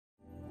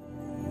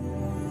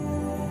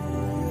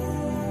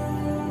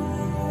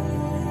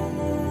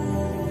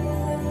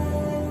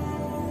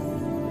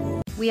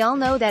We all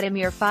know that a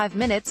mere 5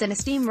 minutes in a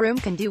steam room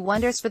can do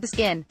wonders for the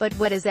skin, but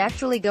what is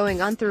actually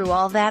going on through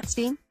all that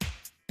steam?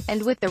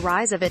 And with the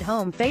rise of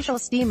at-home facial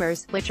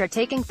steamers, which are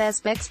taking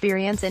thespa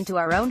experience into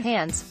our own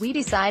hands, we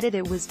decided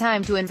it was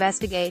time to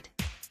investigate.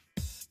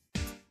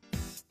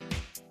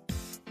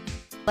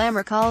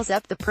 GLAMOUR calls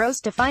up the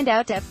pros to find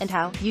out if and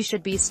how you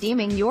should be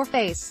steaming your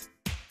face.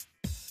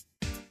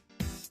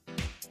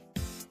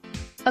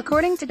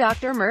 According to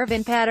Dr.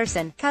 Mervyn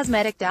Patterson,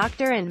 cosmetic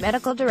doctor and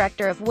medical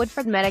director of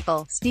Woodford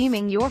Medical,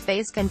 steaming your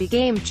face can be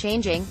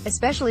game-changing,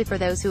 especially for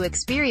those who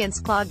experience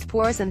clogged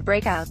pores and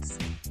breakouts.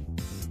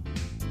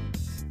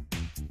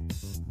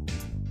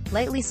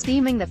 Lightly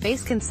steaming the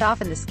face can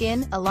soften the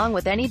skin, along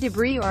with any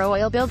debris or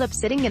oil buildup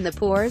sitting in the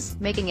pores,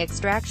 making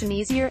extraction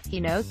easier,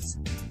 he notes.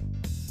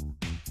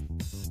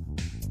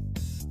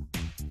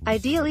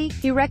 Ideally,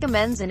 he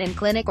recommends an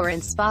in-clinic or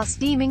in-spa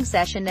steaming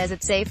session as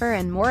it's safer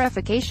and more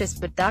efficacious,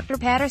 but Dr.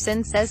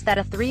 Patterson says that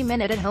a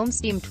 3-minute at-home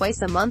steam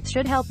twice a month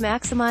should help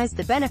maximize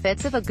the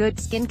benefits of a good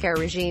skincare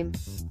regime.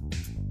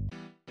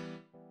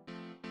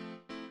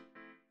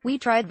 We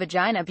tried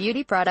Vagina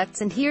Beauty products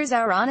and here's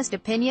our honest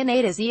opinion: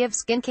 A to Z of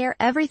skincare,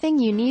 everything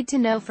you need to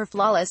know for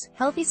flawless,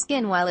 healthy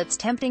skin. While it's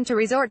tempting to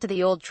resort to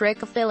the old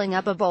trick of filling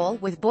up a bowl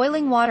with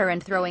boiling water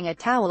and throwing a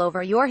towel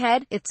over your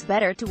head, it's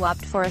better to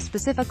opt for a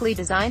specifically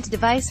designed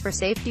device for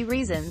safety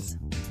reasons.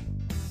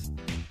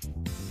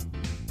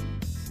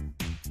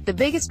 The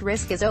biggest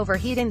risk is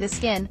overheating the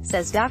skin,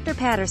 says Dr.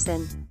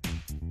 Patterson.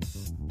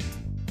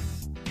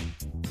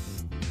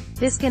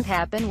 This can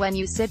happen when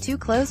you sit too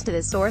close to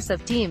the source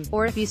of steam,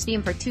 or if you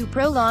steam for too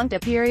prolonged a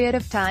period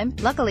of time.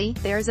 Luckily,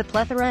 there's a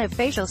plethora of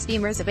facial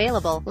steamers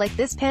available, like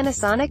this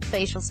Panasonic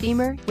facial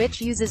steamer, which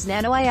uses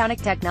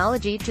nano-ionic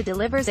technology to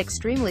delivers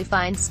extremely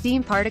fine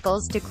steam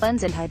particles to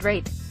cleanse and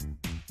hydrate.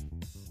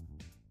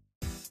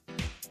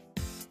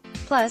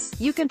 Plus,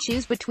 you can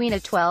choose between a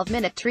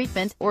 12-minute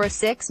treatment, or a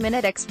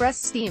 6-minute express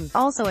steam,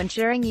 also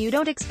ensuring you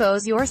don't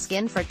expose your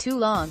skin for too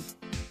long.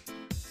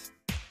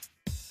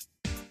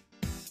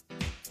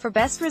 For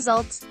best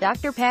results,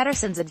 Dr.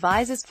 Patterson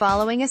advises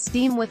following a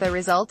steam with a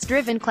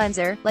results-driven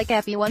cleanser, like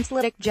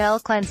FE1 Gel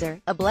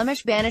Cleanser, a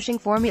blemish-banishing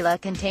formula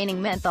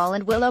containing menthol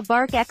and willow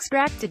bark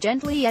extract to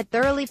gently yet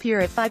thoroughly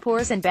purify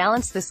pores and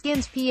balance the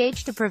skin's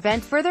pH to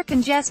prevent further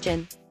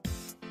congestion.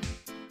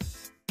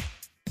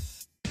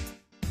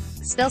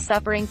 Still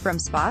suffering from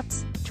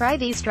spots? Try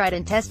these tried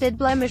and tested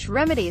blemish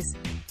remedies.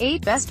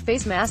 8 best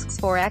face masks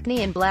for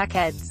acne and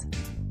blackheads.